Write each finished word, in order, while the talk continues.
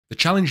The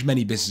challenge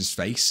many businesses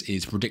face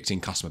is predicting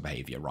customer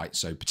behavior, right?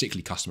 So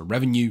particularly customer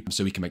revenue,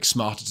 so we can make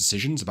smarter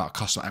decisions about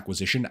customer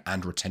acquisition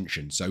and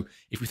retention. So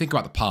if we think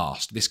about the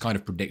past, this kind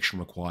of prediction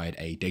required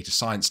a data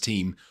science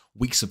team,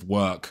 weeks of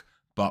work.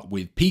 But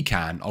with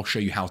Pecan, I'll show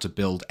you how to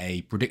build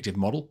a predictive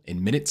model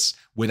in minutes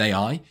with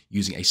AI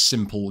using a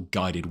simple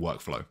guided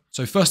workflow.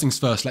 So first things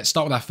first, let's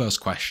start with our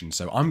first question.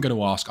 So I'm going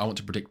to ask, I want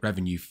to predict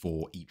revenue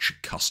for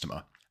each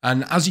customer.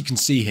 And as you can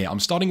see here, I'm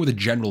starting with a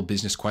general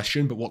business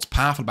question, but what's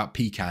powerful about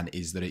Pecan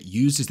is that it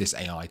uses this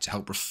AI to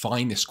help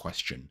refine this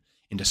question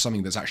into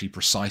something that's actually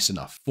precise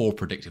enough for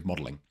predictive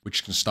modeling,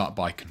 which can start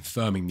by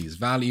confirming these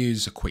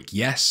values, a quick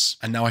yes,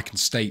 and now I can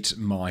state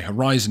my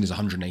horizon is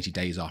 180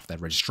 days after their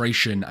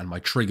registration and my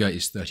trigger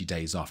is 30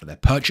 days after their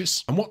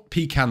purchase. And what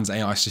Pecan's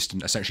AI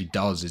assistant essentially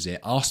does is it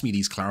asks me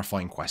these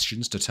clarifying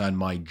questions to turn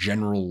my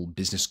general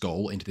business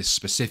goal into this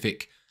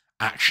specific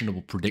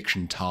actionable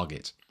prediction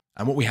target.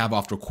 And what we have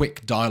after a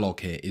quick dialogue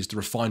here is the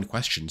refined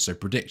question. So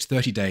predict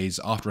 30 days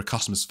after a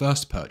customer's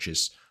first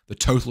purchase, the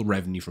total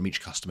revenue from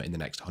each customer in the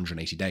next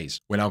 180 days.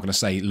 We're now going to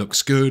say,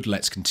 looks good,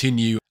 let's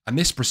continue. And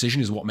this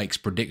precision is what makes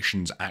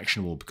predictions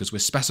actionable because we're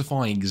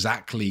specifying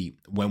exactly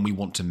when we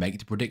want to make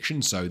the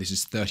prediction. So this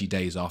is 30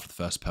 days after the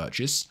first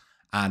purchase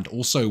and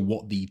also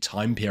what the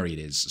time period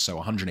is. So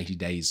 180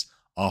 days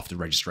after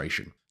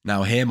registration.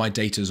 Now here my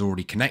data is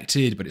already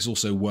connected, but it's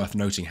also worth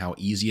noting how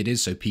easy it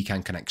is. So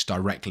Pecan connects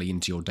directly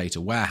into your data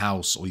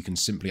warehouse, or you can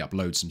simply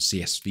upload some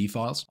CSV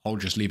files. I'll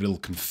just leave it all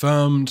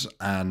confirmed.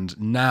 And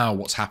now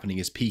what's happening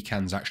is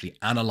Pecan's actually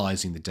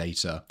analyzing the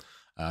data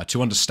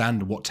to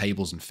understand what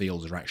tables and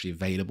fields are actually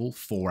available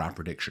for our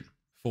prediction.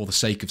 For the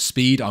sake of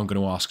speed, I'm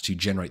going to ask to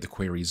generate the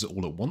queries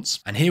all at once.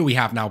 And here we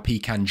have now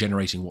Pecan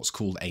generating what's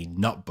called a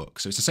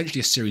notebook. So it's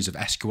essentially a series of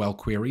SQL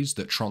queries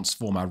that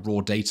transform our raw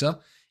data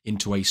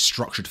into a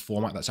structured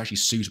format that's actually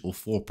suitable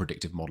for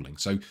predictive modeling.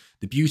 So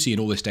the beauty in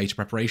all this data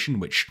preparation,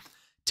 which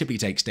typically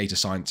takes data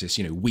scientists,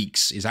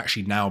 weeks, is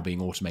actually now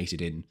being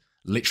automated in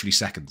literally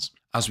seconds.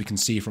 As we can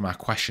see from our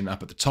question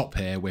up at the top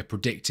here, we're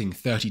predicting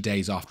 30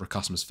 days after a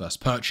customer's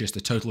first purchase, the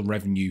total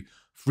revenue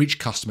for each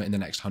customer in the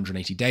next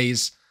 180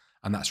 days.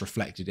 And that's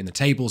reflected in the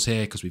tables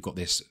here because we've got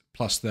this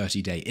plus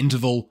 30-day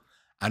interval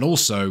and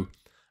also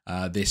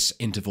this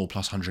interval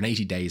plus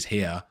 180 days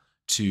here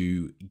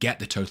to get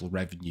the total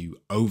revenue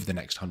over the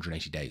next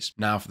 180 days.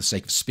 Now, for the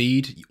sake of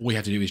speed, all you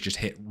have to do is just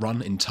hit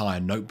run entire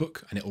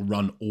notebook and it will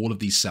run all of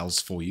these cells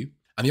for you.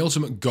 And the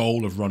ultimate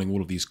goal of running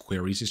all of these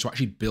queries is to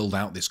actually build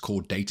out this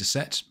core data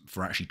set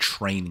for actually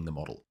training the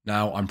model.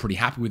 Now, I'm pretty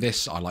happy with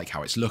this. I like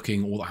how it's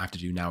looking. All I have to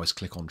do now is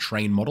click on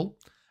train model.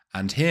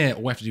 And here,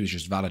 all we have to do is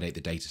just validate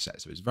the data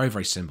set. So it's very,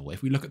 very simple.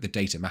 If we look at the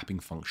data mapping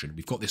function,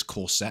 we've got this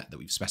core set that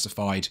we've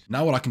specified.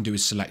 Now what I can do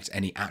is select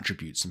any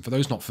attributes. And for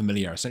those not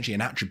familiar, essentially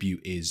an attribute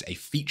is a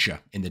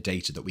feature in the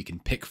data that we can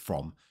pick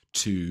from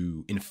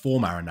to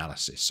inform our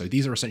analysis. So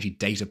these are essentially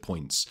data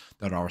points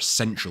that are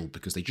essential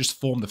because they just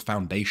form the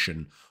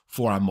foundation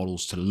for our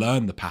models to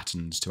learn the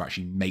patterns to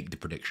actually make the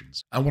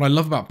predictions. And what I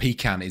love about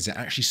Pecan is it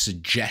actually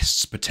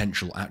suggests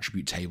potential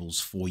attribute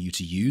tables for you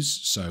to use.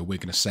 So we're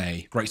going to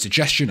say, great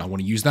suggestion, I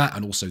want to use that,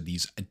 and also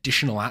these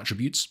additional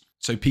attributes.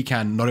 So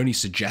Pecan not only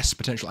suggests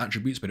potential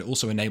attributes, but it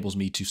also enables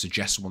me to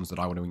suggest ones that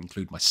I want to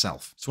include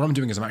myself. So what I'm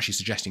doing is I'm actually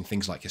suggesting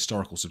things like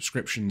historical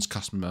subscriptions,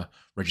 customer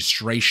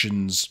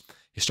registrations,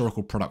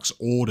 historical products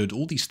ordered,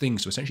 all these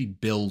things to essentially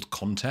build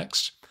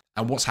context.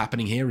 And what's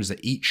happening here is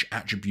that each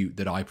attribute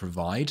that I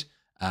provide,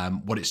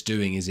 what it's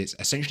doing is it's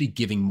essentially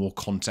giving more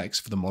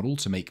context for the model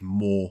to make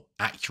more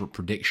accurate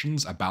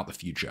predictions about the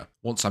future.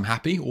 Once I'm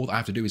happy, all I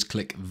have to do is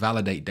click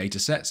validate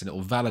datasets and it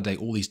will validate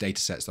all these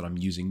datasets that I'm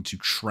using to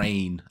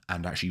train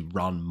and actually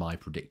run my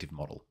predictive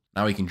model.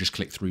 Now we can just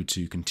click through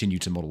to continue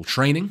to model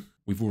training.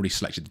 We've already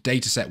selected the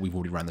dataset, we've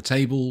already ran the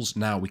tables.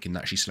 Now we can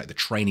actually select the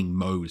training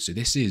mode. So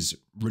this is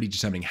really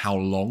determining how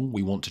long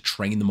we want to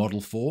train the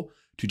model for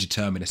to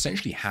determine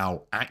essentially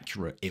how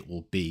accurate it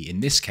will be. In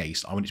this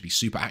case, I want it to be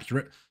super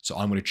accurate. So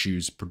I'm going to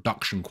choose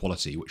production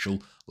quality, which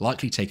will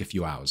likely take a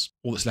few hours.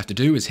 All that's left to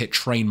do is hit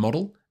train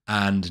model.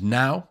 And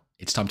now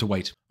it's time to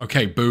wait.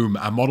 Okay, boom,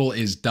 our model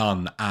is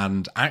done.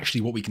 And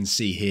actually what we can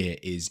see here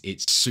is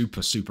it's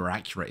super, super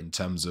accurate in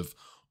terms of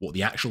what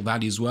the actual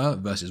values were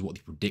versus what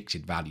the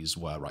predicted values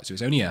were, right? So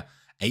it's only a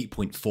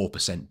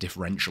 8.4%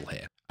 differential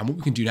here. And what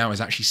we can do now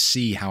is actually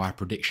see how our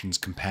predictions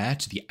compare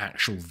to the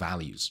actual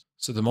values.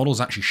 So the model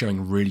is actually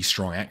showing really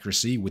strong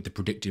accuracy with the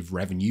predictive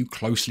revenue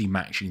closely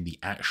matching the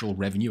actual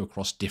revenue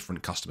across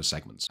different customer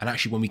segments. And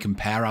actually when we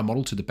compare our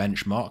model to the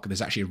benchmark,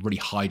 there's actually a really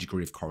high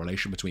degree of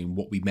correlation between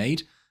what we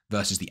made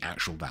versus the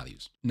actual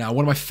values. Now,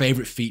 one of my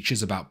favorite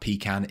features about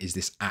Pecan is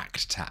this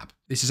Act tab.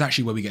 This is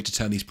actually where we get to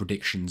turn these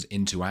predictions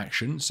into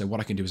action. So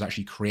what I can do is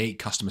actually create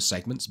customer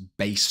segments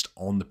based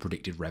on the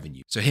predicted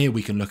revenue. So here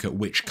we can look at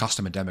which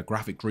customer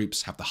demographic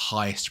groups have the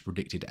highest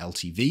predicted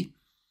LTV.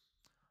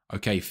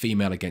 Okay,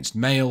 female against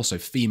male, so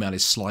female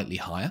is slightly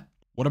higher.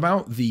 What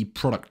about the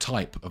product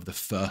type of the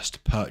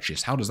first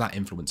purchase? How does that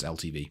influence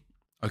LTV?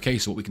 Okay,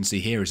 so what we can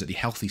see here is that the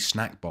healthy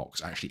snack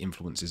box actually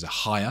influences a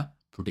higher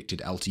predicted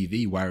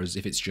LTV, whereas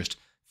if it's just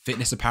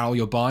fitness apparel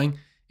you're buying,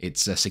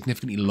 it's a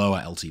significantly lower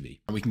LTV.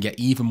 And we can get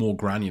even more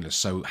granular.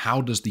 So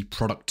how does the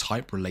product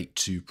type relate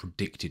to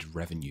predicted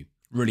revenue?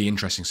 Really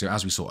interesting. So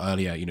as we saw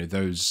earlier,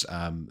 those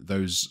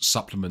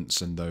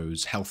supplements and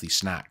those healthy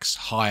snacks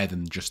higher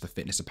than just the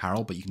fitness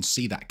apparel, but you can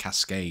see that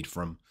cascade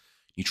from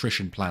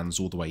nutrition plans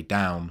all the way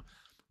down.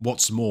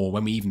 What's more,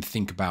 when we even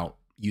think about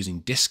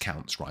using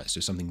discounts, right? So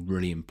something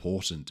really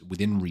important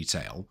within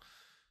retail,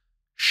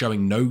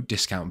 showing no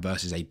discount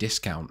versus a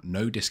discount,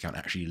 no discount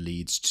actually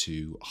leads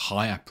to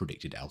higher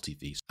predicted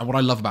LTVs. And what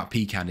I love about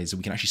Pecan is that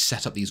we can actually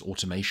set up these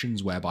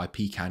automations whereby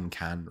Pecan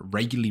can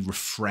regularly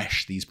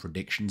refresh these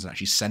predictions and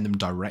actually send them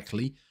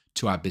directly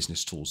to our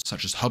business tools,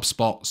 such as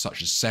HubSpot,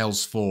 such as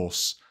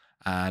Salesforce.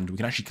 And we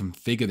can actually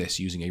configure this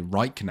using a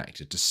write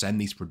connector to send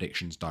these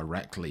predictions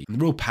directly. And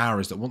the real power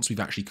is that once we've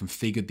actually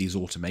configured these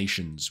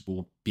automations,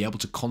 we'll be able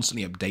to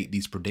constantly update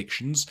these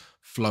predictions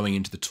flowing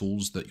into the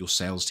tools that your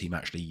sales team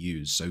actually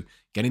use. So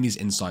getting these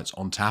insights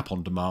on tap,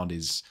 on demand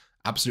is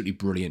absolutely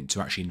brilliant to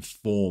actually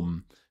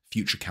inform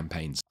future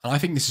campaigns. And I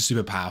think this is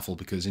super powerful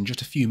because in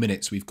just a few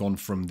minutes, we've gone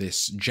from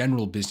this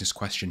general business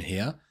question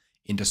here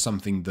into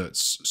something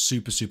that's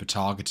super, super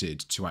targeted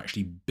to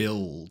actually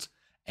build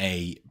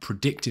a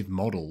predictive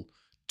model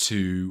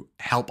to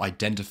help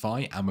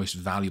identify our most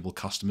valuable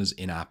customers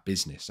in our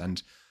business.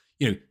 And,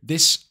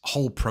 this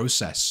whole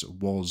process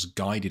was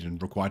guided and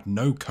required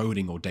no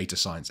coding or data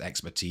science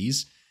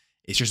expertise.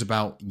 It's just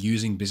about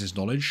using business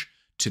knowledge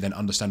to then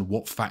understand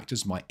what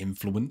factors might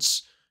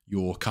influence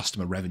your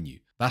customer revenue.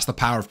 That's the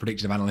power of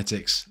predictive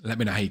analytics. Let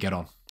me know how you get on.